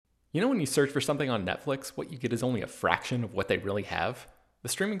You know when you search for something on Netflix, what you get is only a fraction of what they really have? The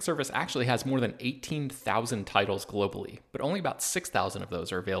streaming service actually has more than 18,000 titles globally, but only about 6,000 of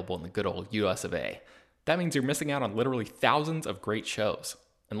those are available in the good old US of A. That means you're missing out on literally thousands of great shows.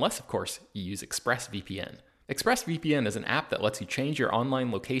 Unless, of course, you use ExpressVPN. ExpressVPN is an app that lets you change your online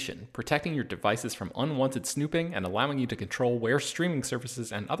location, protecting your devices from unwanted snooping and allowing you to control where streaming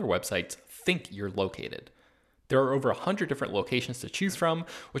services and other websites think you're located. There are over 100 different locations to choose from,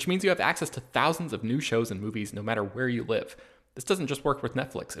 which means you have access to thousands of new shows and movies no matter where you live. This doesn't just work with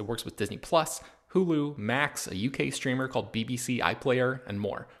Netflix, it works with Disney Plus, Hulu, Max, a UK streamer called BBC iPlayer, and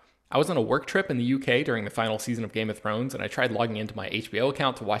more. I was on a work trip in the UK during the final season of Game of Thrones, and I tried logging into my HBO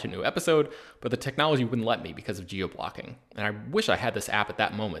account to watch a new episode, but the technology wouldn't let me because of geo-blocking. And I wish I had this app at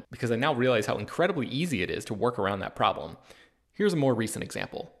that moment, because I now realize how incredibly easy it is to work around that problem. Here's a more recent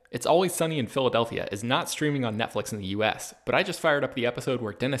example. It's Always Sunny in Philadelphia is not streaming on Netflix in the US, but I just fired up the episode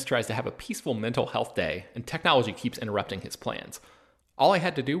where Dennis tries to have a peaceful mental health day, and technology keeps interrupting his plans. All I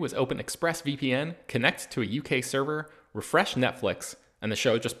had to do was open ExpressVPN, connect to a UK server, refresh Netflix, and the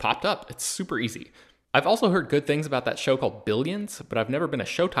show just popped up. It's super easy. I've also heard good things about that show called Billions, but I've never been a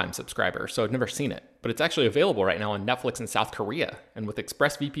Showtime subscriber, so I've never seen it. But it's actually available right now on Netflix in South Korea, and with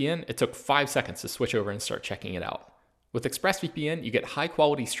ExpressVPN, it took 5 seconds to switch over and start checking it out. With ExpressVPN, you get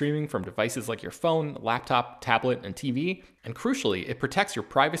high-quality streaming from devices like your phone, laptop, tablet, and TV, and crucially, it protects your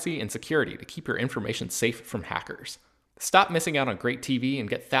privacy and security to keep your information safe from hackers. Stop missing out on great TV and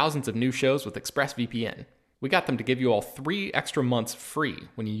get thousands of new shows with ExpressVPN. We got them to give you all 3 extra months free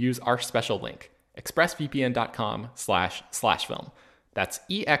when you use our special link, expressvpn.com/slashfilm. That's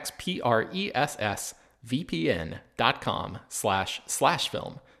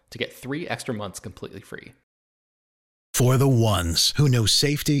expressvpn.com/slashfilm to get 3 extra months completely free. For the ones who know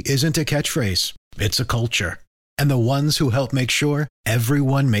safety isn't a catchphrase, it's a culture. And the ones who help make sure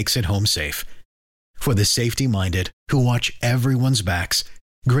everyone makes it home safe. For the safety-minded who watch everyone's backs,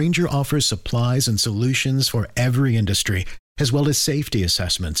 Grainger offers supplies and solutions for every industry, as well as safety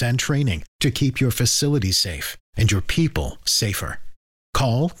assessments and training to keep your facilities safe and your people safer.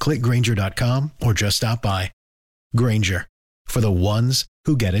 Call, click Grainger.com, or just stop by. Grainger, for the ones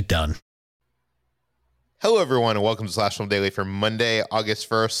who get it done. Hello, everyone, and welcome to Slash Film Daily for Monday, August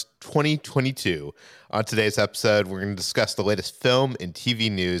 1st, 2022. On today's episode, we're going to discuss the latest film and TV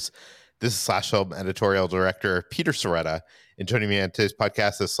news. This is Slash Film editorial director Peter Sciretta, and joining me on today's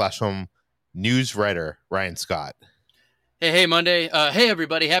podcast is Slash Film news writer Ryan Scott. Hey, Monday. Hey,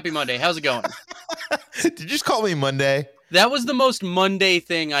 everybody. Happy Monday. How's it going? Did you just call me Monday? That was the most Monday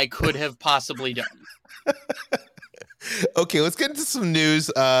thing I could have possibly done. Okay, let's get into some news.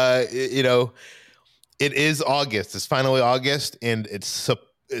 It is August. It's finally August, and it's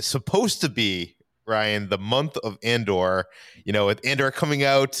supposed to be, Ryan, the month of Andor. You know, with Andor coming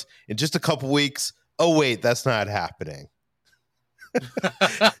out in just a couple weeks. Oh, wait, that's not happening.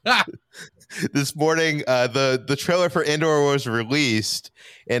 This morning, the trailer for Andor was released,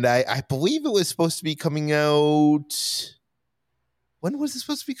 and I believe it was supposed to be coming out. When was it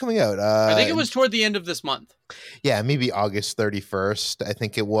supposed to be coming out? I think it was toward the end of this month. Yeah, maybe August 31st, I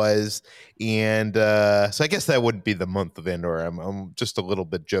think it was. And so I guess that wouldn't be the month of Andor. I'm just a little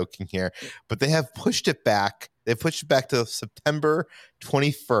bit joking here. But they have pushed it back. They pushed it back to September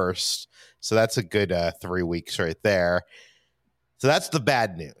 21st. So that's a good 3 weeks right there. So that's the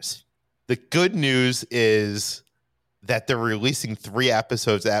bad news. The good news is that they're releasing 3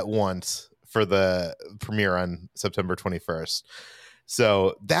 episodes at once for the premiere on September 21st.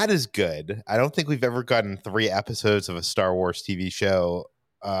 So that is good. I don't think we've ever gotten 3 episodes of a Star Wars TV show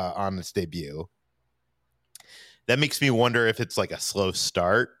on its debut. That makes me wonder if it's like a slow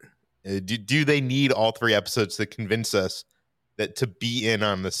start. Do they need all 3 episodes to convince us that to be in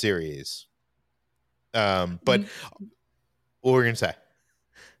on the series? But what were you gonna say?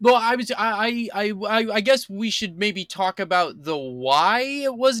 Well, I guess we should maybe talk about the why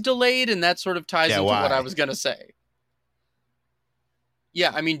it was delayed, and that sort of ties into why? what I was gonna say.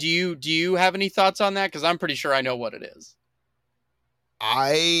 Yeah, I mean, do you have any thoughts on that? Because I'm pretty sure I know what it is.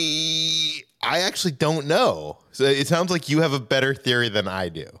 I actually don't know. So it sounds like you have a better theory than I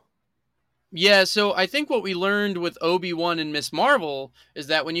do. Yeah, so I think what we learned with Obi-Wan and Miss Marvel is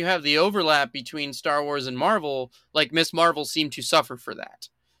that when you have the overlap between Star Wars and Marvel, like Miss Marvel seemed to suffer for that.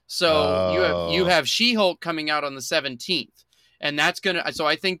 So you have She-Hulk coming out on the 17th. And that's so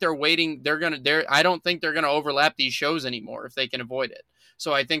I think they're waiting. I don't think they're gonna overlap these shows anymore if they can avoid it.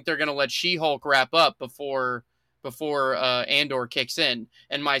 So I think they're gonna let She-Hulk wrap up before Andor kicks in.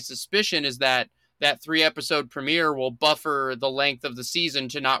 And my suspicion is that 3-episode premiere will buffer the length of the season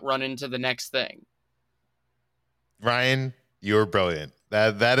to not run into the next thing. Ryan, you're brilliant.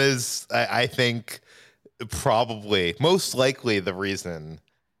 That is, I think, probably most likely the reason.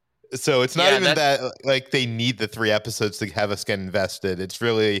 So it's not Yeah, even that like they need the 3 episodes to have us get invested. It's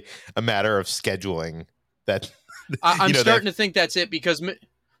really a matter of scheduling. That I'm starting to think that's it because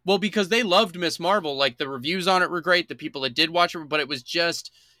they loved Miss Marvel. Like the reviews on it were great. The people that did watch it, but it was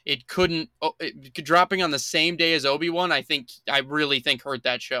just dropping on the same day as Obi-Wan. I really think hurt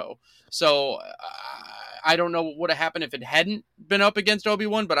that show. So I don't know what would have happened if it hadn't been up against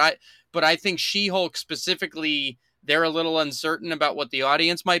Obi-Wan, but I think She-Hulk specifically, they're a little uncertain about what the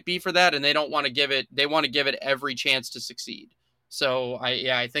audience might be for that, and they don't want to give it. They want to give it every chance to succeed. So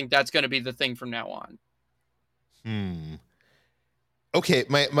I think that's going to be the thing from now on. Okay,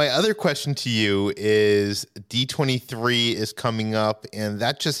 my other question to you is D23 is coming up, and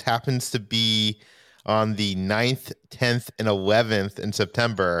that just happens to be on the 9th, 10th, and 11th in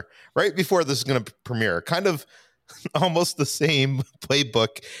September, right before this is going to premiere. Kind of almost the same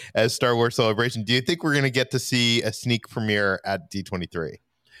playbook as Star Wars Celebration. Do you think we're going to get to see a sneak premiere at D23?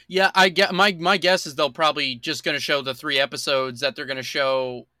 Yeah, I get my guess is they'll probably just going to show the 3 episodes that they're going to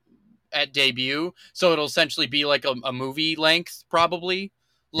show at debut, so it'll essentially be like a movie length, probably.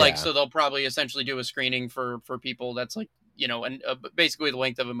 So they'll probably essentially do a screening for people that's like, and basically the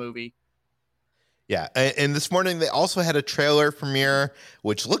length of a movie. Yeah, and this morning they also had a trailer premiere,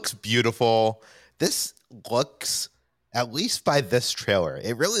 which looks beautiful. This looks, at least by this trailer,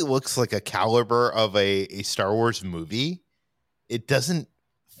 it really looks like a caliber of a Star Wars movie. It doesn't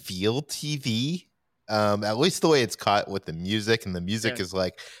feel TV. At least the way it's cut with the music, and the music is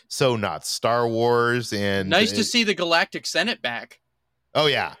like so not Star Wars. And nice to see the Galactic Senate back. Oh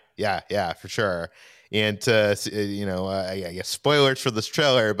yeah, for sure. And I guess spoilers for this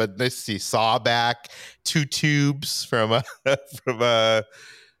trailer, but nice to see Saw back. 2 Tubes from what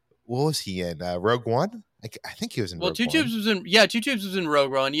was he in? Rogue One? I think he was in. Well, Rogue 2 One. Tubes was in. Yeah, 2 Tubes was in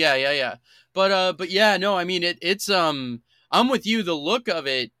Rogue One. Yeah. But yeah, no, I mean it's I'm with you. The look of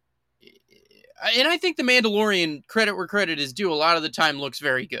it. And I think The Mandalorian, credit where credit is due, a lot of the time looks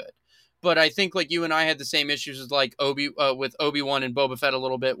very good. But I think like you and I had the same issues with like with Obi-Wan and Boba Fett a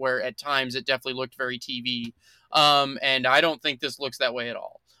little bit, where at times it definitely looked very TV. And I don't think this looks that way at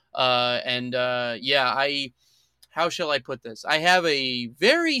all. How shall I put this? I have a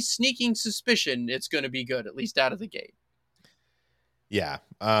very sneaking suspicion it's going to be good, at least out of the gate. Yeah.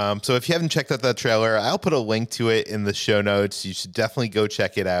 So if you haven't checked out that trailer, I'll put a link to it in the show notes. You should definitely go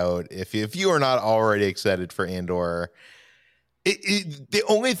check it out. If you are not already excited for Andor, the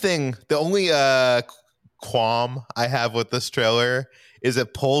only qualm I have with this trailer is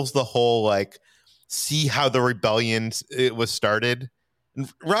it pulls the whole like, see how the rebellion it was started.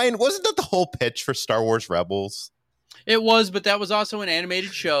 And Ryan, wasn't that the whole pitch for Star Wars Rebels? It was, but that was also an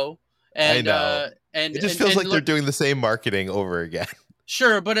animated show. And, I know. And it just feels like they're doing the same marketing over again.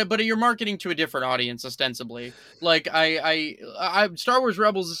 Sure, but you're marketing to a different audience ostensibly. Like I Star Wars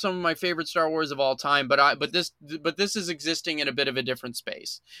Rebels is some of my favorite Star Wars of all time, but this is existing in a bit of a different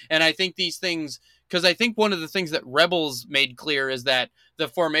space. And I think these things, because I think one of the things that Rebels made clear is that the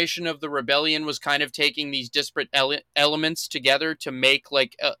formation of the rebellion was kind of taking these disparate elements together to make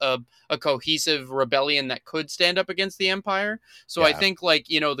like a cohesive rebellion that could stand up against the Empire. So I think like,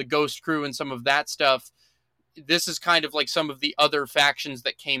 the Ghost Crew and some of that stuff, this is kind of like some of the other factions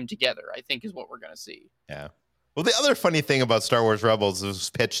that came together, I think, is what we're going to see. Yeah. Well, the other funny thing about Star Wars Rebels was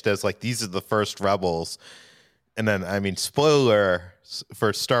pitched as like, these are the first Rebels. And then, I mean, spoiler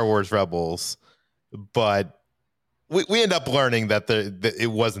for Star Wars Rebels, but we end up learning that it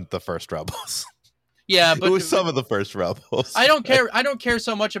wasn't the first Rebels. Yeah, but it was some of the first Rebels. I don't care. I don't care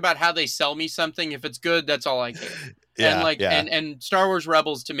so much about how they sell me something. If it's good, that's all I care. And Star Wars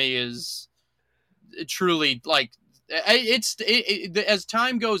Rebels to me is truly like as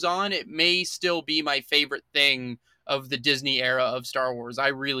time goes on, it may still be my favorite thing of the Disney era of Star Wars. I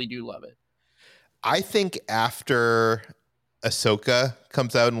really do love it. I think after Ahsoka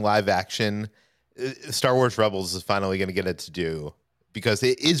comes out in live action, Star Wars Rebels is finally going to get its due, because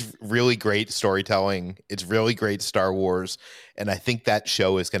it is really great storytelling. It's really great Star Wars. And I think that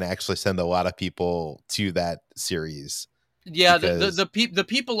show is going to actually send a lot of people to that series. Yeah, the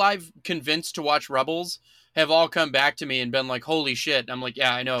people I've convinced to watch Rebels have all come back to me and been like, "Holy shit!" And I'm like,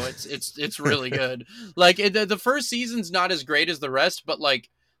 "Yeah, I know it's really good." Like the first season's not as great as the rest, but like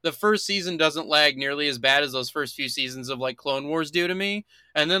the first season doesn't lag nearly as bad as those first few seasons of like Clone Wars do to me.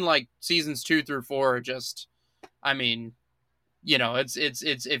 And then like seasons 2 through 4 are just, I mean,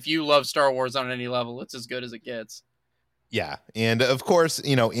 it's if you love Star Wars on any level, it's as good as it gets. Yeah, and of course,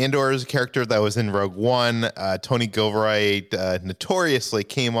 Andor is a character that was in Rogue One. Tony Gilroy notoriously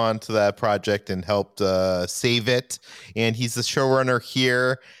came on to that project and helped save it, and he's the showrunner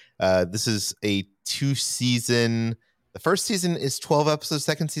here. This is a 2-season. The first season is 12 episodes.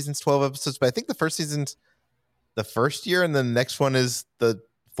 Second season's 12 episodes, but I think the first season's the first year, and then the next one is the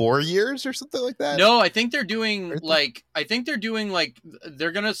 4 years or something like that. No, I think they're doing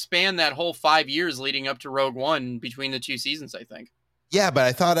they're gonna span that whole 5 years leading up to Rogue One between the 2 seasons, I think. Yeah, but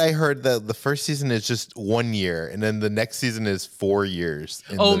I thought I heard that the first season is just 1 year, and then the next season is 4 years.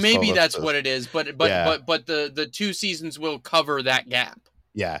 Oh, maybe that's what it is. But the 2 seasons will cover that gap.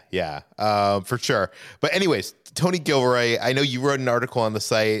 Yeah, for sure. But anyways, Tony Gilroy, I know you wrote an article on the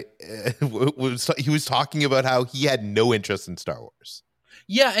site. He was talking about how he had no interest in Star Wars.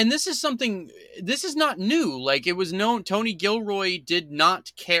 Yeah, and this is not new. Like, it was known Tony Gilroy did not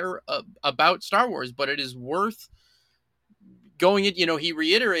care about Star Wars, but it is worth going it. He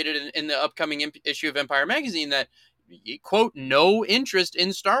reiterated in the upcoming issue of Empire Magazine that, quote, no interest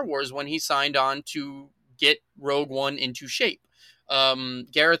in Star Wars when he signed on to get Rogue One into shape.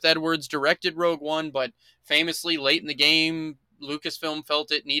 Gareth Edwards directed Rogue One, but famously late in the game, Lucasfilm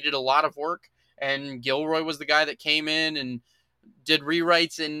felt it needed a lot of work, and Gilroy was the guy that came in and did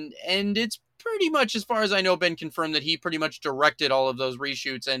rewrites, and it's pretty much, as far as I know, been confirmed that he pretty much directed all of those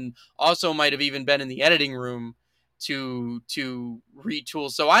reshoots, and also might have even been in the editing room to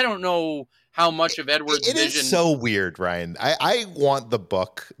retool. So I don't know how much of Edwards' vision. It is so weird, Ryan. I want the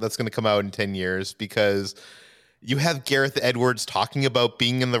book that's going to come out in 10 years because you have Gareth Edwards talking about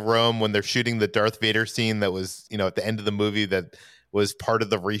being in the room when they're shooting the Darth Vader scene that was, at the end of the movie that was part of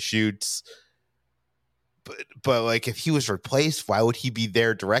the reshoots. But like, if he was replaced, why would he be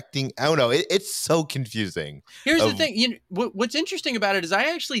there directing? I don't know. It's so confusing. Here's the thing. What's interesting about it is I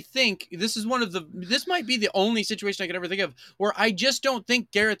actually think this might be the only situation I could ever think of where I just don't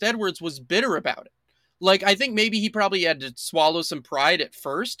think Gareth Edwards was bitter about it. Like, I think maybe he probably had to swallow some pride at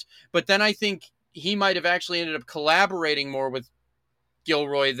first, but then I think he might have actually ended up collaborating more with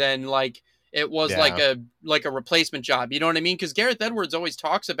Gilroy than like it was like a replacement job. You know what I mean? Because Gareth Edwards always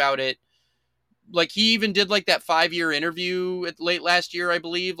talks about it. Like, he even did like that 5-year interview late last year, I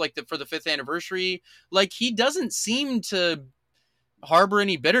believe, like for the 5th anniversary. Like, he doesn't seem to harbor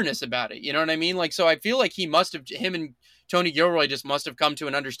any bitterness about it. You know what I mean? Like, so I feel like him and Tony Gilroy just must have come to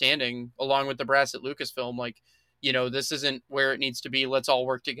an understanding along with the brass at Lucasfilm. Like, this isn't where it needs to be. Let's all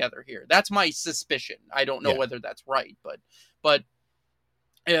work together here. That's my suspicion. I don't know whether that's right, but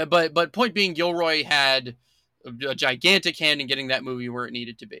point being, Gilroy had a gigantic hand in getting that movie where it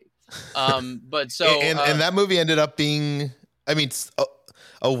needed to be. But so and that movie ended up being, I mean,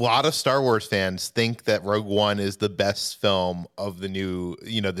 a lot of Star Wars fans think that Rogue One is the best film of the new,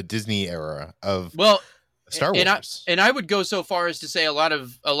 the Disney era of Star Wars. And I would go so far as to say a lot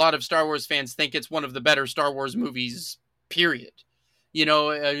of Star Wars fans think it's one of the better Star Wars movies, period.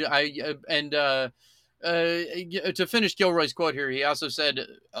 To finish Gilroy's quote here, he also said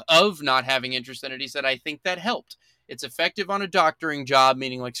of not having interest in it, he said, "I think that helped. It's effective on a doctoring job,"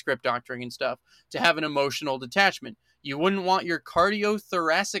 meaning like script doctoring and stuff, "to have an emotional detachment. You wouldn't want your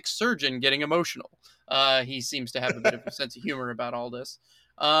cardiothoracic surgeon getting emotional." He seems to have a bit of a sense of humor about all this.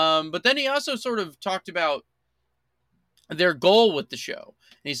 But then he also sort of talked about their goal with the show.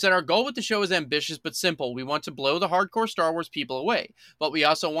 And he said, "Our goal with the show is ambitious but simple. We want to blow the hardcore Star Wars people away. But we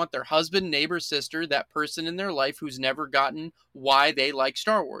also want their husband, neighbor, sister, that person in their life who's never gotten why they like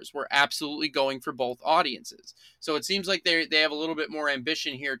Star Wars. We're absolutely going for both audiences." So it seems like they have a little bit more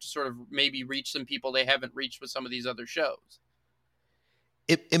ambition here to sort of maybe reach some people they haven't reached with some of these other shows.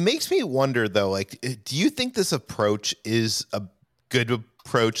 It makes me wonder, though, like, do you think this approach is a good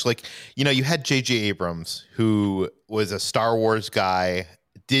approach? Like, you had J.J. Abrams, who was a Star Wars guy,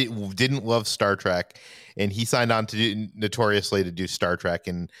 didn't love Star Trek, and he signed on to notoriously to do Star Trek.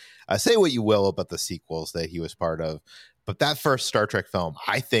 And say what you will about the sequels that he was part of, but that first Star Trek film,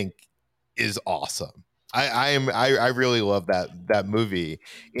 I think, is awesome. I really love that movie,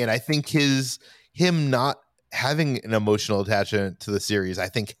 and I think him not having an emotional attachment to the series, I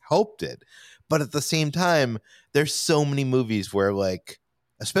think, helped it. But at the same time, there's so many movies where, like,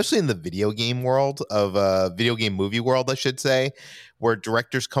 especially in the video game world of video game movie world, I should say, where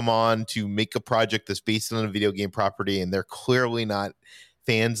directors come on to make a project that's based on a video game property, and they're clearly not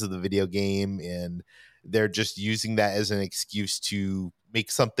fans of the video game, and they're just using that as an excuse to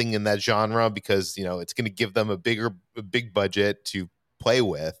make something in that genre because, it's going to give them a big budget to play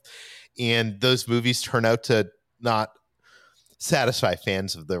with. And those movies turn out to not satisfy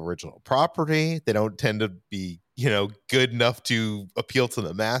fans of the original property. They don't tend to be, good enough to appeal to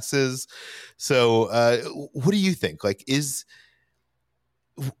the masses. So what do you think? Like, is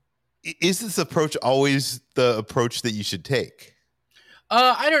this approach always the approach that you should take?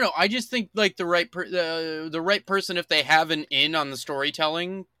 I don't know. I just think like the right person, if they have an in on the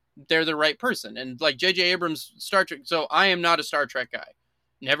storytelling, they're the right person. And like J.J. Abrams, Star Trek. So I am not a Star Trek guy,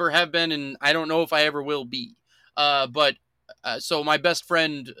 never have been, and I don't know if I ever will be. But so my best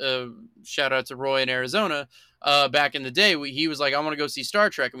friend, shout out to Roy in Arizona, back in the day, he was like, I want to go see Star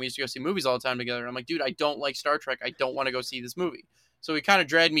Trek, and we used to go see movies all the time together. And I'm like, dude, I don't like Star Trek. I don't want to go see this movie. So he kind of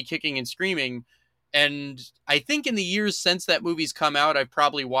dragged me kicking and screaming. And I think in the years since that movie's come out, I've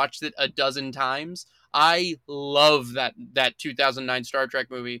probably watched it a dozen times. I love that 2009 Star Trek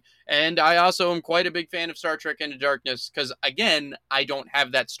movie. And I also am quite a big fan of Star Trek Into Darkness because, again, I don't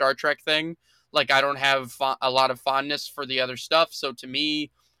have that Star Trek thing. Like, I don't have a lot of fondness for the other stuff. So to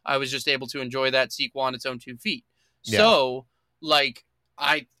me, I was just able to enjoy that sequel on its own 2 feet. Yeah. So, like,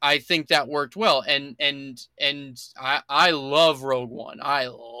 I think that worked well. And I love Rogue One. I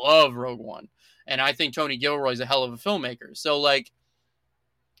love Rogue One. And I think Tony Gilroy's a hell of a filmmaker. So, like,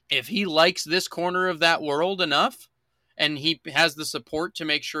 if he likes this corner of that world enough, and he has the support to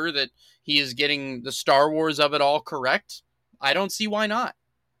make sure that he is getting the Star Wars of it all correct, I don't see why not.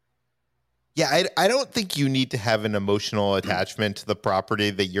 Yeah, I don't think you need to have an emotional attachment to the property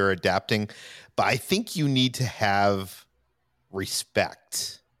that you're adapting, but I think you need to have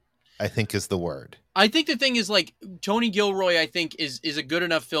respect, I think is the word. I think the thing is, like, Tony Gilroy, I think, is a good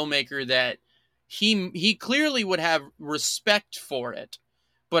enough filmmaker that he clearly would have respect for it.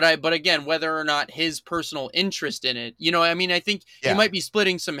 But again, whether or not his personal interest in it, I mean, I think you might be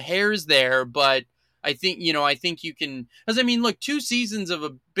splitting some hairs there, but I think you can, because I mean, look, 2 seasons of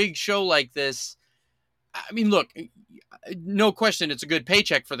a big show like this, I mean, look, no question, it's a good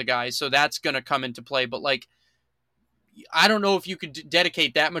paycheck for the guy. So that's going to come into play. But like, I don't know if you could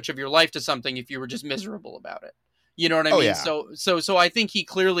dedicate that much of your life to something if you were just miserable about it. You know what I mean? Yeah. So I think he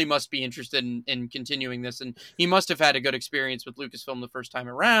clearly must be interested in continuing this, and he must have had a good experience with Lucasfilm the first time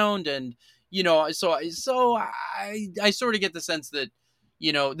around. And, so I sort of get the sense that,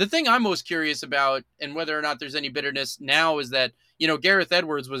 the thing I'm most curious about, and whether or not there's any bitterness now, is that, Gareth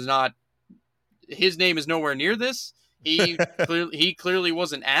Edwards was not, his name is nowhere near this. He clearly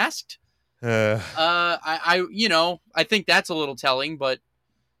wasn't asked. I think that's a little telling, but,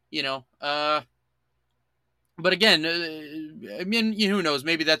 but again, I mean, who knows?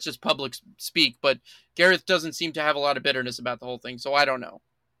 Maybe that's just public speak, but Gareth doesn't seem to have a lot of bitterness about the whole thing, so I don't know.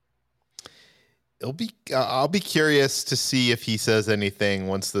 I'll be curious to see if he says anything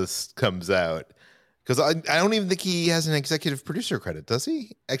once this comes out, because I don't even think he has an executive producer credit, does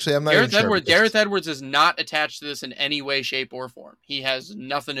he? Actually, I'm not even sure. Gareth Edwards is not attached to this in any way, shape, or form. He has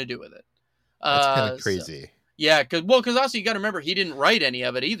nothing to do with it. That's kind of crazy. So, yeah, because also you got to remember, he didn't write any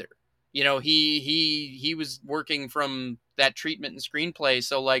of it either. He was working from that treatment and screenplay.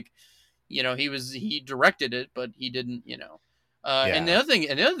 So like, he directed it, but he didn't, and the other thing,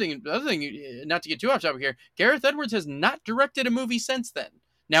 not to get too off topic here, Gareth Edwards has not directed a movie since then.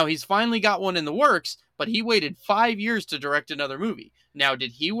 Now he's finally got one in the works, but he waited 5 years to direct another movie. Now,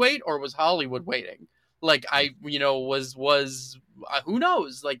 did he wait, or was Hollywood waiting? Like, was who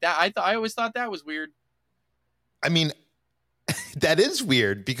knows? Like that, I always thought that was weird. I mean, that is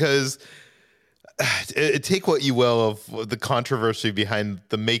weird, because take what you will of the controversy behind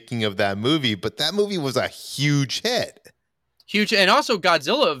the making of that movie, but that movie was a huge hit. Huge, and also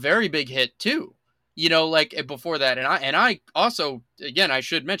Godzilla, a very big hit too. Like before that, and I also, again, I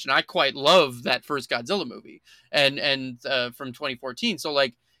should mention, I quite love that first Godzilla movie, and from 2014. So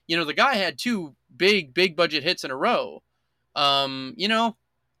like, the guy had 2 big budget hits in a row. I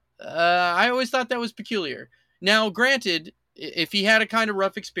always thought that was peculiar. Now, granted, if he had a kind of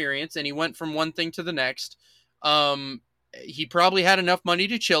rough experience and he went from one thing to the next, he probably had enough money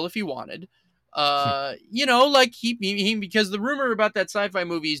to chill if he wanted. Like he because the rumor about that sci-fi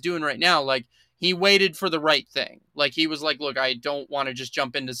movie he's doing right now, like, he waited for the right thing. Like, he was like, look, I don't want to just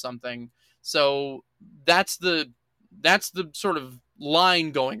jump into something. So that's the sort of line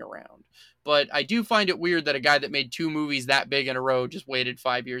going around. But I do find it weird that a guy that made 2 movies that big in a row just waited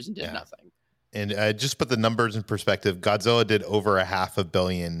 5 years and did nothing. And just put the numbers in perspective, Godzilla did over $500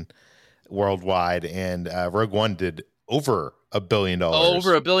 million worldwide, and Rogue One did over $1 billion.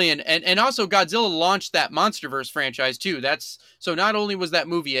 Over $1 billion. And also Godzilla launched that MonsterVerse franchise too. So not only was that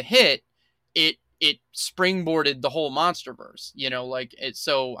movie a hit, it springboarded the whole MonsterVerse, like it.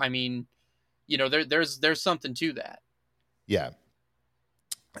 So, I mean, there's something to that. Yeah.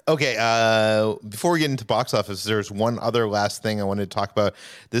 Okay, before we get into box office, there's one other last thing I wanted to talk about.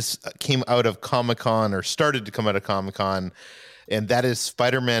 This came out of Comic-Con, or started to come out of Comic-Con, and that is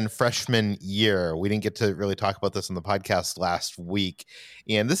Spider-Man Freshman Year. We didn't get to really talk about this on the podcast last week,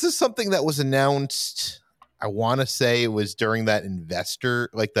 and this is something that was announced, I want to say it was during that investor,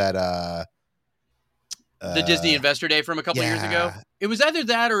 like that the Disney Investor Day from a couple of years ago. It was either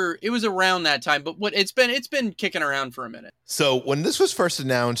that or it was around that time, but it's been kicking around for a minute. So when this was first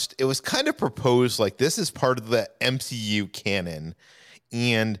announced, it was kind of proposed like this is part of the MCU canon,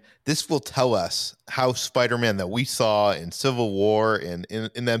 and this will tell us how Spider-Man that we saw in Civil War and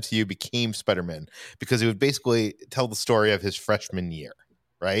in the MCU became Spider-Man, because it would basically tell the story of his freshman year,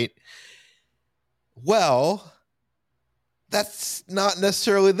 right? Well, that's not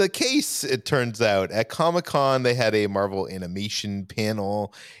necessarily the case, it turns out. At Comic-Con, they had a Marvel animation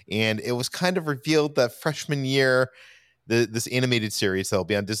panel, and it was kind of revealed that freshman year, this animated series that'll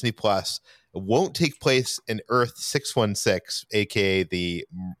be on Disney Plus, won't take place in Earth 616, aka the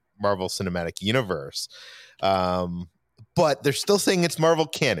Marvel Cinematic Universe. But they're still saying it's Marvel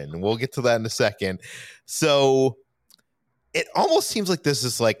canon, and we'll get to that in a second. So it almost seems like this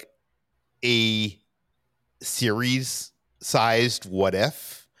is like a series sized what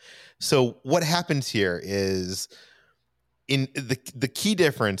if. So what happens here is, in the key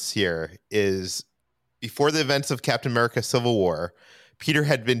difference here is, before the events of Captain America Civil War, Peter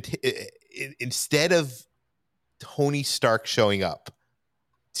had been instead of Tony Stark showing up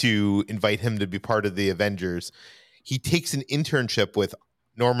to invite him to be part of the Avengers, he takes an internship with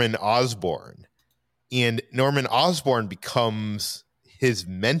Norman Osborn, and Norman Osborn becomes his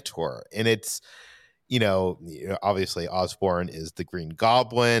mentor. And it's, obviously Osborn is the Green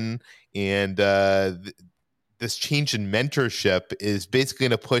Goblin, and this change in mentorship is basically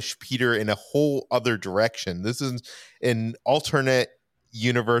going to push Peter in a whole other direction. This is an alternate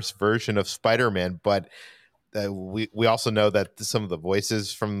universe version of Spider-Man, but we also know that some of the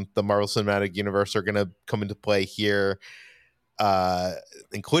voices from the Marvel Cinematic Universe are going to come into play here,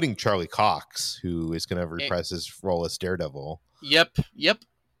 including Charlie Cox, who is going to reprise his role as Daredevil. Yep.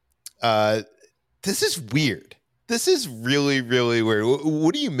 This is weird. This is really, really weird.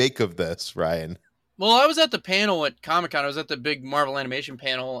 What do you make of this, Ryan? Well, I was at the panel at Comic-Con. I was at the big Marvel animation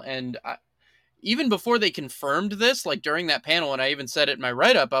panel, and even before they confirmed this, like during that panel, and I even said it in my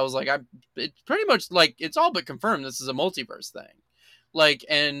write-up, I was like, it's pretty much like it's all but confirmed this is a multiverse thing. Like,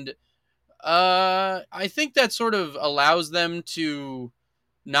 and I think that sort of allows them to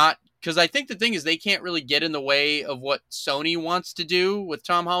not, because I think the thing is they can't really get in the way of what Sony wants to do with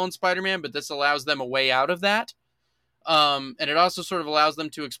Tom Holland Spider-Man, but this allows them a way out of that. And it also sort of allows them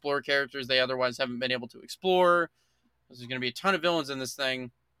to explore characters they otherwise haven't been able to explore. There's going to be a ton of villains in this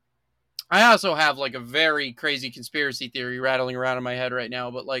thing. I also have like a very crazy conspiracy theory rattling around in my head right now,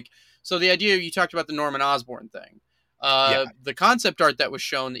 but like, so the idea you talked about the Norman Osborn thing, the concept art that was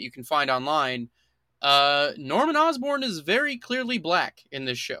shown that you can find online, Norman Osborn is very clearly black in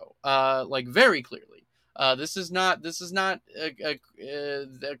this show, like very clearly. This is not a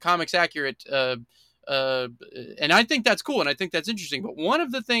comics accurate, and I think that's cool, and I think that's interesting. But one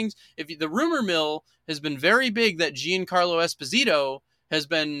of the things, the rumor mill has been very big that Giancarlo Esposito has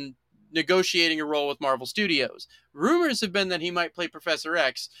been negotiating a role with Marvel Studios. Rumors have been that he might play Professor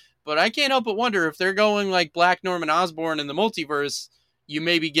X, but I can't help but wonder if they're going like Black Norman Osborn in the multiverse, you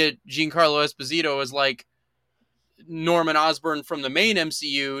maybe get Giancarlo Esposito as like Norman Osborn from the main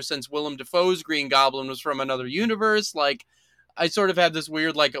MCU, since Willem Dafoe's Green Goblin was from another universe. Like, I sort of had this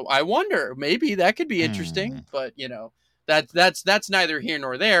weird, like, I wonder, maybe that could be interesting, but that's neither here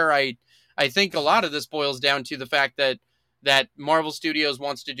nor there. I think a lot of this boils down to the fact that Marvel Studios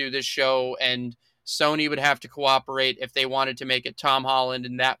wants to do this show, and Sony would have to cooperate if they wanted to make it Tom Holland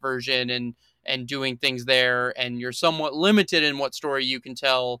in that version and doing things there, and you're somewhat limited in what story you can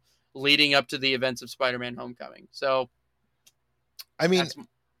tell leading up to the events of Spider-Man Homecoming. So, I mean,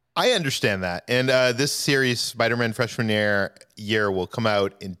 I understand that. And this series, Spider-Man Freshman Year, will come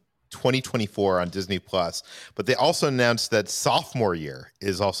out in 2024 on Disney Plus. But they also announced that Sophomore Year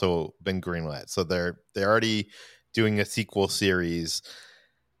is also been greenlit. So they're already doing a sequel series.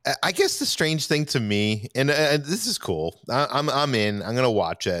 I guess the strange thing to me, and this is cool, I'm in, I'm gonna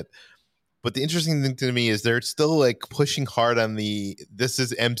watch it. But the interesting thing to me is they're still like pushing hard on this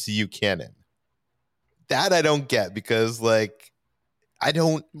is MCU canon. That I don't get, because like I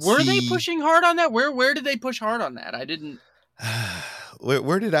don't. Were they pushing hard on that? Where did they push hard on that? I didn't.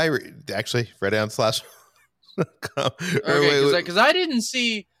 Where did I actually read it on slash? Okay, because I didn't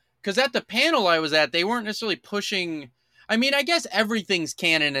see, because at the panel I was at, they weren't necessarily pushing. I mean, I guess everything's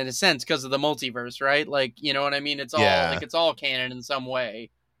canon in a sense because of the multiverse, right? Like, you know what I mean? It's all like it's all canon in some way.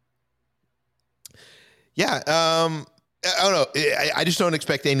 Yeah. I don't know. I just don't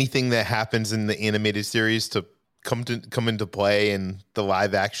expect anything that happens in the animated series to come into play in the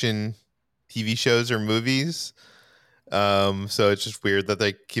live action TV shows or movies. So it's just weird that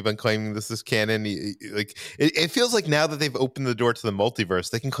they keep on claiming this is canon. Like it feels like now that they've opened the door to the multiverse,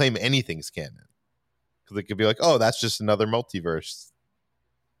 they can claim anything's canon. Because they could be like, oh, that's just another multiverse,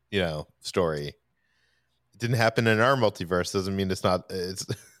 story. It didn't happen in our multiverse. Doesn't mean it's not. It's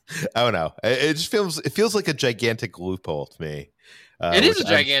I don't know. It feels like a gigantic loophole to me. It is a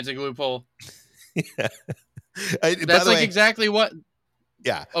gigantic loophole. Yeah. That's like exactly what.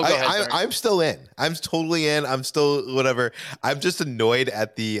 Yeah. Oh, go ahead, I'm still in. I'm totally in. I'm still whatever. I'm just annoyed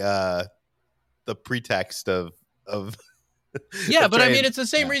at the pretext of yeah, but I mean, it's the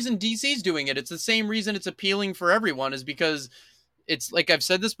same reason DC's doing it. It's the same reason it's appealing for everyone, is because it's like I've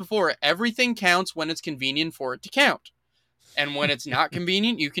said this before. Everything counts when it's convenient for it to count. And when it's not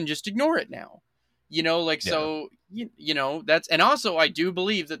convenient, you can just ignore it now. So, that's, and also I do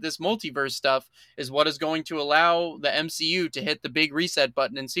believe that this multiverse stuff is what is going to allow the MCU to hit the big reset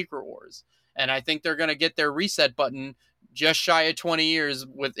button in Secret Wars. And I think they're going to get their reset button just shy of 20 years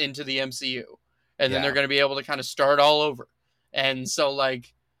into the MCU. And then they're going to be able to kind of start all over. And so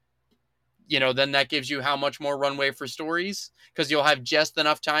then that gives you how much more runway for stories, because you'll have just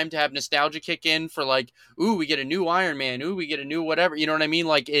enough time to have nostalgia kick in for ooh, we get a new Iron Man. Ooh, we get a new whatever. You know what I mean?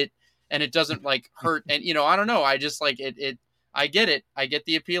 And it doesn't hurt. And, I don't know. I just it. I get it. I get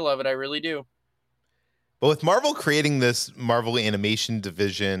the appeal of it. I really do. But with Marvel creating this Marvel Animation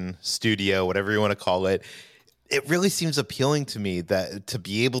Division studio, whatever you want to call it, it really seems appealing to me that to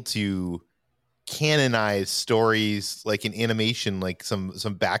be able to canonize stories like in animation, like some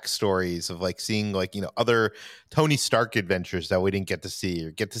backstories of seeing other Tony Stark adventures that we didn't get to see,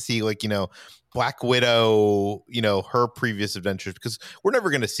 or get to see Black Widow, her previous adventures, because we're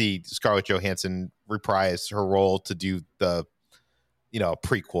never going to see Scarlett Johansson reprise her role to do the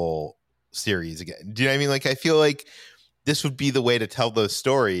prequel series again. Do you know what I mean? I feel like this would be the way to tell those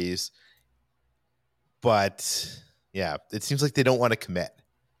stories, but yeah, it seems like they don't want to commit.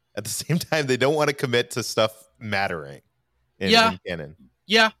 At the same time, they don't want to commit to stuff mattering in canon.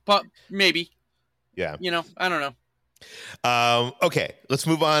 Yeah, but maybe. Yeah. I don't know. Okay, let's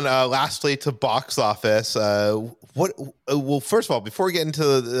move on. Lastly, to box office. Well, first of all, before we get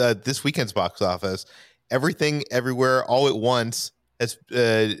into this weekend's box office, Everything Everywhere All at Once has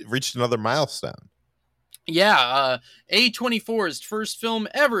reached another milestone. Yeah, A24's first film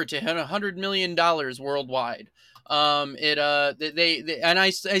ever to hit $100 million worldwide. I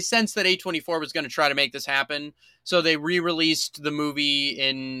sensed that A24 was going to try to make this happen, so they re-released the movie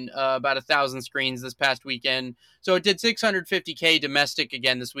in about 1,000 screens this past weekend. So it did 650K domestic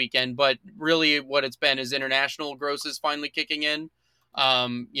again this weekend, but really what it's been is international grosses finally kicking in.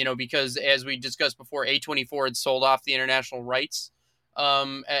 Because as we discussed before, A24 had sold off the international rights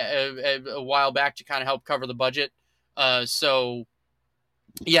a while back to kind of help cover the budget. So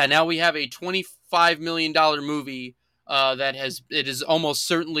yeah, now we have a $25 million movie it is almost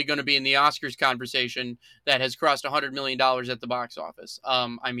certainly going to be in the Oscars conversation, that has crossed $100 million at the box office.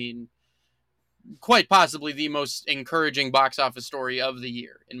 I mean, quite possibly the most encouraging box office story of the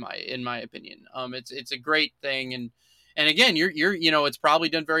year, in my opinion. It's a great thing, and again, you're it's probably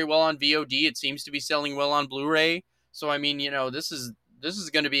done very well on VOD. It seems to be selling well on Blu-ray. So I mean, this is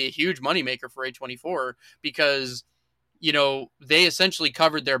going to be a huge moneymaker for A24, because they essentially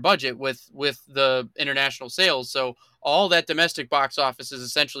covered their budget with the international sales. So all that domestic box office is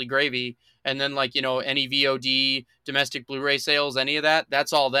essentially gravy. And then any VOD, domestic Blu-ray sales, any of that,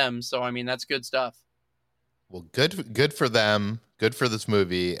 that's all them. So, I mean, that's good stuff. Well, good for them. Good for this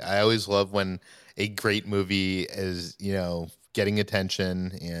movie. I always love when a great movie is, getting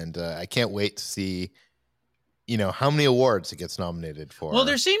attention, and I can't wait to see how many awards it gets nominated for. Well,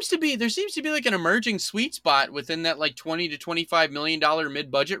 there seems to be like an emerging sweet spot within that $20 to $25 million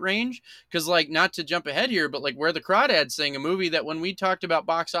mid-budget range. Because not to jump ahead here, but Where the Crawdads Sing, a movie that when we talked about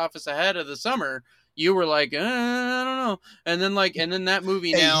box office ahead of the summer, you were like, I don't know. And then that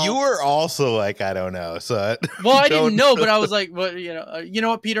movie now. You were also like, I don't know. So well, I didn't know, but I was like, well, you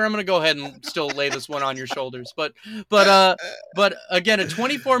know what, Peter, I'm going to go ahead and still lay this one on your shoulders. But again, a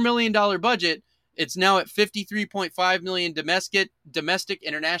 $24 million budget. It's now at 53.5 million domestic.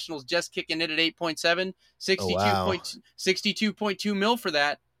 International's just kicking it at 8.7, 62.2 mil for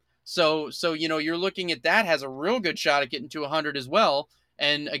that. So you're looking at that has a real good shot at getting to 100 as well.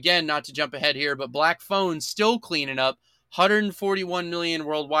 And again, not to jump ahead here, but Black Phone still cleaning up 141 million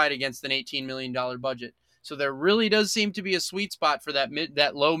worldwide against an $18 million budget. So there really does seem to be a sweet spot for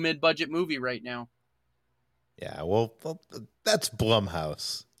that low mid-budget movie right now. Yeah, well, that's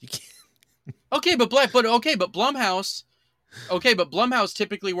Blumhouse. You can't. Okay, but Blumhouse. Okay, but Blumhouse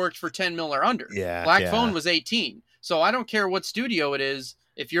typically worked for 10 mil or under. Yeah, Black yeah. Phone was 18. So I don't care what studio it is.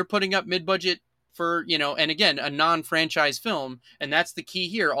 If you're putting up mid-budget for, and again, a non-franchise film, and that's the key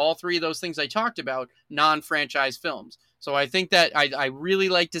here. All three of those things I talked about, non-franchise films. So I think that I really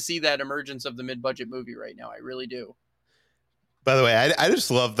like to see that emergence of the mid-budget movie right now. I really do. By the way, I just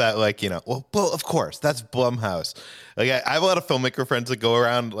love that, like, well, of course, that's Blumhouse. Like, I have a lot of filmmaker friends that go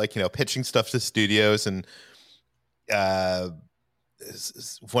around, like, pitching stuff to studios, and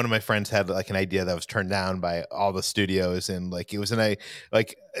one of my friends had like an idea that was turned down by all the studios, and like it was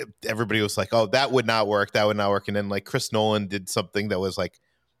like everybody was like, oh, that would not work, and then like Chris Nolan did something that was like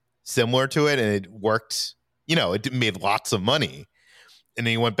similar to it, and it worked. It made lots of money. And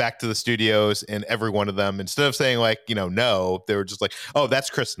then he went back to the studios, and every one of them, instead of saying like, no, they were just like, oh, that's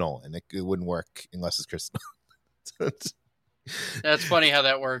Chris Nolan. It wouldn't work unless it's Chris Nolan. That's funny how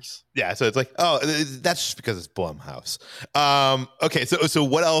that works. Yeah, so it's like, oh, that's just because it's Blumhouse. Okay, so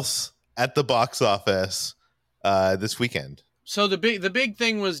what else at the box office this weekend? So the big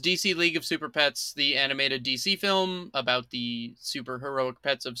thing was DC League of Super Pets, the animated DC film about the super heroic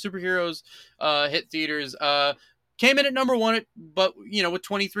pets of superheroes, hit theaters. Came in at number one, but with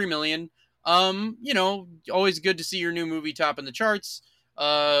 23 million. Always good to see your new movie top in the charts.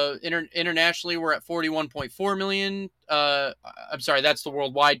 Internationally, we're at 41.4 million. I'm sorry, that's the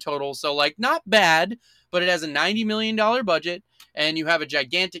worldwide total. So like not bad, but it has a $90 million budget, and you have a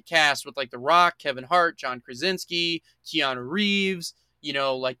gigantic cast with like The Rock, Kevin Hart, John Krasinski, Keanu Reeves.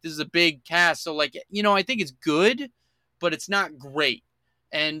 Like this is a big cast. So like, I think it's good, but it's not great.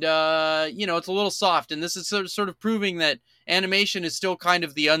 And, it's a little soft. And this is sort of proving that animation is still kind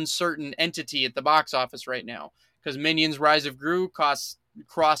of the uncertain entity at the box office right now. Because Minions Rise of Gru crossed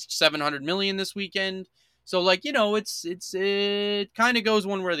 700 million this weekend. So, like, it kind of goes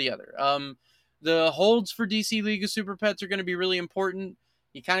one way or the other. The holds for DC League of Super Pets are going to be really important.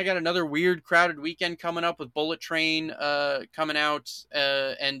 You kind of got another weird, crowded weekend coming up with Bullet Train coming out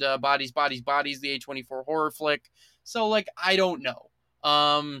and Bodies, the A24 horror flick. So, like, I don't know.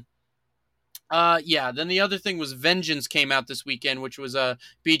 Then the other thing was Vengeance came out this weekend, which was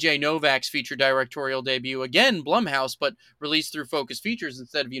BJ Novak's feature directorial debut. Again, Blumhouse, but released through Focus Features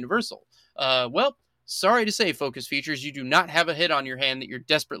instead of Universal. Well, sorry to say, Focus Features, you do not have a hit on your hand that you're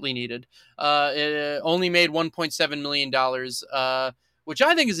desperately needed. It only made $1.7 million, which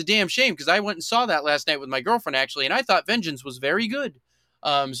I think is a damn shame, because I went and saw that last night with my girlfriend, actually, and I thought Vengeance was very good.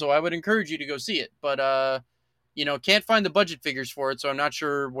 So I would encourage you to go see it. But, can't find the budget figures for it, so I'm not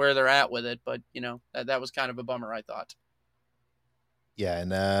sure where they're at with it. But, that was kind of a bummer, I thought. Yeah,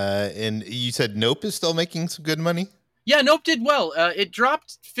 and you said Nope is still making some good money? Yeah, Nope did well. It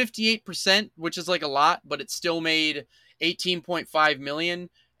dropped 58%, which is like a lot, but it still made $18.5 million.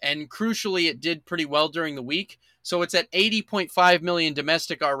 And crucially, it did pretty well during the week. So it's at $80.5 million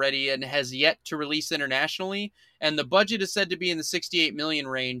domestic already and has yet to release internationally. And the budget is said to be in the $68 million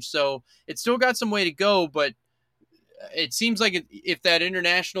range. So it's still got some way to go, but it seems like if that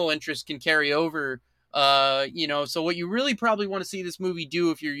international interest can carry over, so what you really probably want to see this movie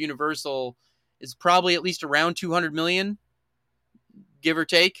do if you're Universal is probably at least around 200 million, give or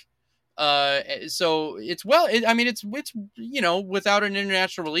take. So it's it's without an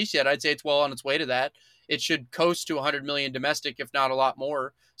international release yet, I'd say it's well on its way to that. It should coast to 100 million domestic, if not a lot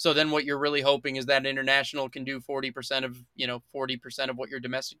more. So then what you're really hoping is that international can do 40% of what your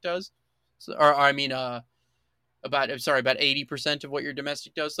domestic does. So, about 80% of what your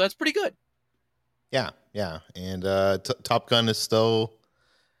domestic does. So that's pretty good. Yeah. And Top Gun is still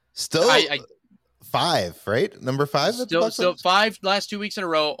 5, right? Number 5? Still 5 last 2 weeks in a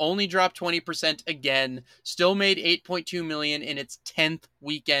row. Only dropped 20% again. Still made $8.2 million in its 10th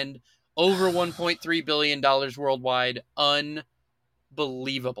weekend. Over $1.3 billion worldwide.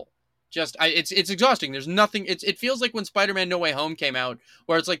 Unbelievable. It's exhausting. There's nothing. It feels like when Spider-Man No Way Home came out,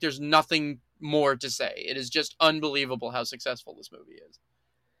 where it's like there's nothing more to say. It is just unbelievable how successful this movie is.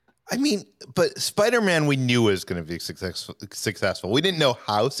 I mean, but Spider-Man we knew was going to be successful. We didn't know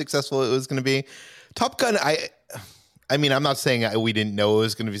how successful it was going to be. Top Gun, I mean, I'm not saying we didn't know it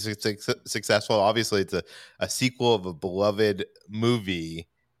was going to be successful. Obviously, it's a sequel of a beloved movie,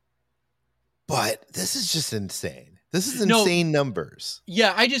 but this is just insane. This is insane numbers.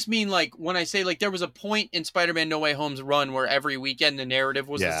 Yeah, I just mean, like, when I say, like, there was a point in Spider-Man No Way Home's run where every weekend the narrative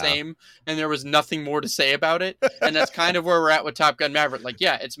was the same, and there was nothing more to say about it. And that's kind of where we're at with Top Gun Maverick. Like,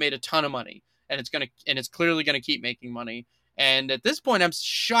 yeah, it's made a ton of money, and it's clearly gonna keep making money. And at this point, I'm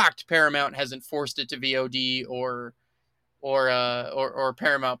shocked Paramount hasn't forced it to VOD or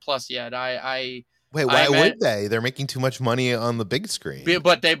Paramount Plus yet. I Wait, why would they? They're making too much money on the big screen. But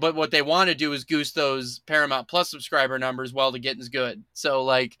what they want to do is goose those Paramount Plus subscriber numbers while the getting's good. So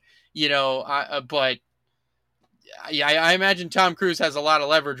like, I imagine Tom Cruise has a lot of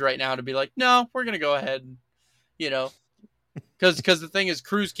leverage right now to be like, no, we're gonna go ahead, because the thing is,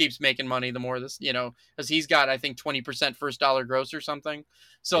 Cruise keeps making money the more this, because he's got, I think, 20% first dollar gross or something.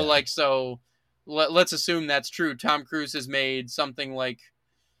 So let's assume that's true. Tom Cruise has made something like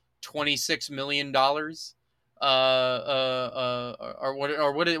 $26 million,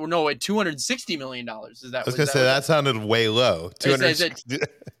 $260 million. Is that? I was gonna say that sounded way low. 260.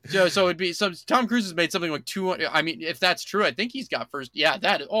 So it'd be Tom Cruise has made something like 200. I mean, if that's true, I think he's got first. Yeah,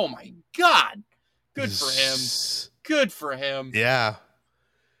 that is. Oh my God, good for him. Good for him. Yeah.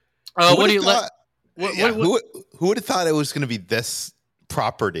 What do you like? Who would have thought it was going to be this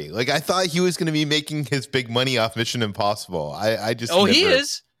property? Like, I thought he was going to be making his big money off Mission Impossible. I just. He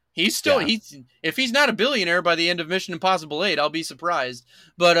is. He's still if he's not a billionaire by the end of Mission Impossible 8, I'll be surprised.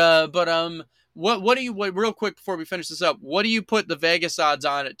 But what do you real quick before we finish this up? What do you put the Vegas odds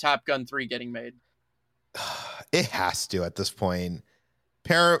on at Top Gun 3 getting made? It has to at this point.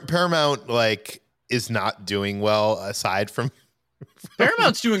 Paramount is not doing well aside from.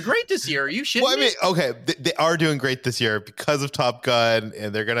 Paramount's doing great this year. Are you shitting me? I mean, okay, they are doing great this year because of Top Gun,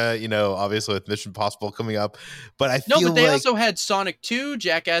 and they're gonna, obviously with Mission Impossible coming up. But they also had Sonic 2,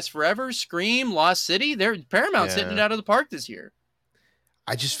 Jackass Forever, Scream, Lost City. Paramount's hitting it out of the park this year.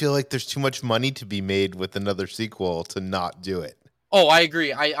 I just feel like there's too much money to be made with another sequel to not do it. Oh, I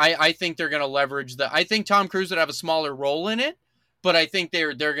agree. I think they're gonna leverage I think Tom Cruise would have a smaller role in it, but I think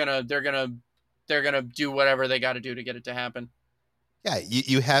they're gonna do whatever they got to do to get it to happen. Yeah,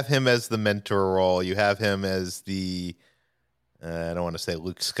 you have him as the mentor role. You have him as the I don't want to say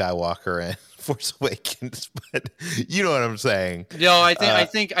Luke Skywalker and Force Awakens, but you know what I'm saying. No, I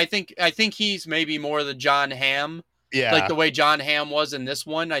think he's maybe more the John Hamm. Yeah, like the way John Hamm was in this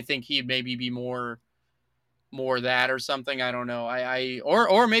one. I think he'd maybe be more that or something. I don't know.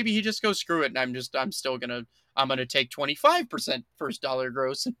 Or maybe he just goes screw it, and I'm gonna take 25% first dollar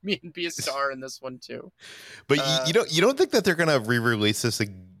gross and be a star in this one too. But you don't think that they're gonna re-release this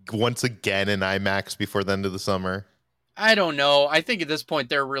once again in IMAX before the end of the summer? I don't know. I think at this point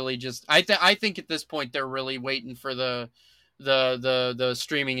they're really just. I think at this point they're really waiting for the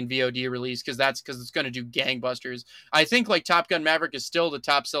streaming and VOD release because it's going to do gangbusters. I think like Top Gun Maverick is still the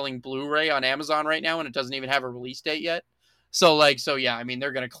top selling Blu-ray on Amazon right now, and it doesn't even have a release date yet. So yeah, I mean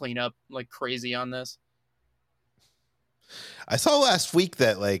they're going to clean up like crazy on this. I saw last week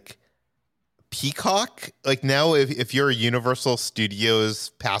that Peacock, now if you're a Universal Studios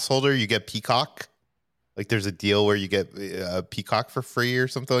pass holder, you get Peacock. There's a deal where you get Peacock for free or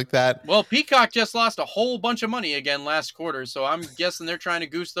something like that. Well, Peacock just lost a whole bunch of money again last quarter, so I'm guessing they're trying to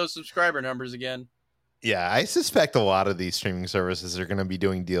goose those subscriber numbers again. Yeah, I suspect a lot of these streaming services are going to be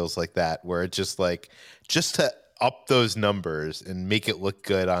doing deals like that, where it's just to up those numbers and make it look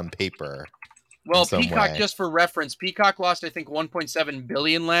good on paper. Well, Peacock, just for reference, Peacock lost, I think, $1.7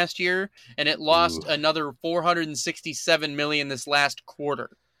 billion last year, and it lost another $467 million this last quarter.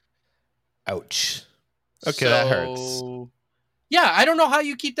 Ouch. Okay, that hurts. Yeah, I don't know how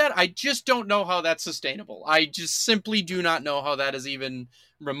you keep that. I just don't know how that's sustainable. I just simply do not know how that is even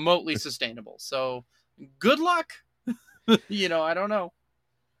remotely sustainable. So, good luck. I don't know.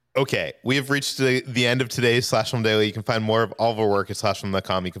 Okay, we have reached the end of today's Slash Film Daily. You can find more of all of our work at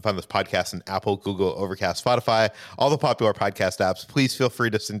slashfilm.com. You can find this podcast on Apple, Google, Overcast, Spotify, all the popular podcast apps. Please feel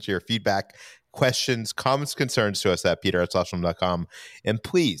free to send your feedback, questions, comments, concerns to us at peter@slashfilm.com. And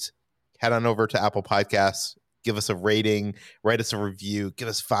please head on over to Apple Podcasts, give us a rating, write us a review, give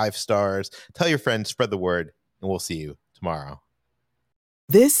us 5 stars, tell your friends, spread the word, and we'll see you tomorrow.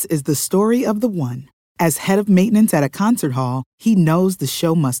 This is the story of the one. As head of maintenance at a concert hall, he knows the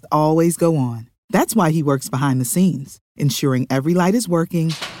show must always go on. That's why he works behind the scenes, ensuring every light is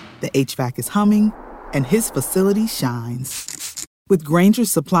working, the HVAC is humming, and his facility shines. With Grainger's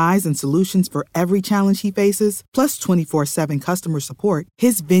supplies and solutions for every challenge he faces, plus 24/7 customer support,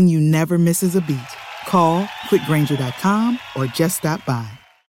 his venue never misses a beat. Call quickgrainger.com or just stop by.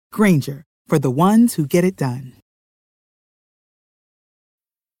 Grainger, for the ones who get it done.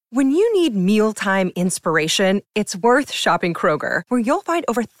 When you need mealtime inspiration, it's worth shopping Kroger, where you'll find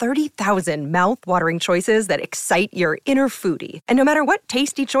over 30,000 mouth-watering choices that excite your inner foodie. And no matter what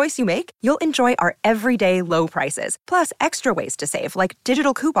tasty choice you make, you'll enjoy our everyday low prices, plus extra ways to save, like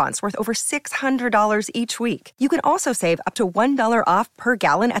digital coupons worth over $600 each week. You can also save up to $1 off per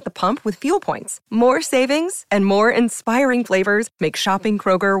gallon at the pump with fuel points. More savings and more inspiring flavors make shopping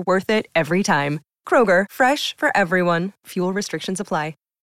Kroger worth it every time. Kroger, fresh for everyone. Fuel restrictions apply.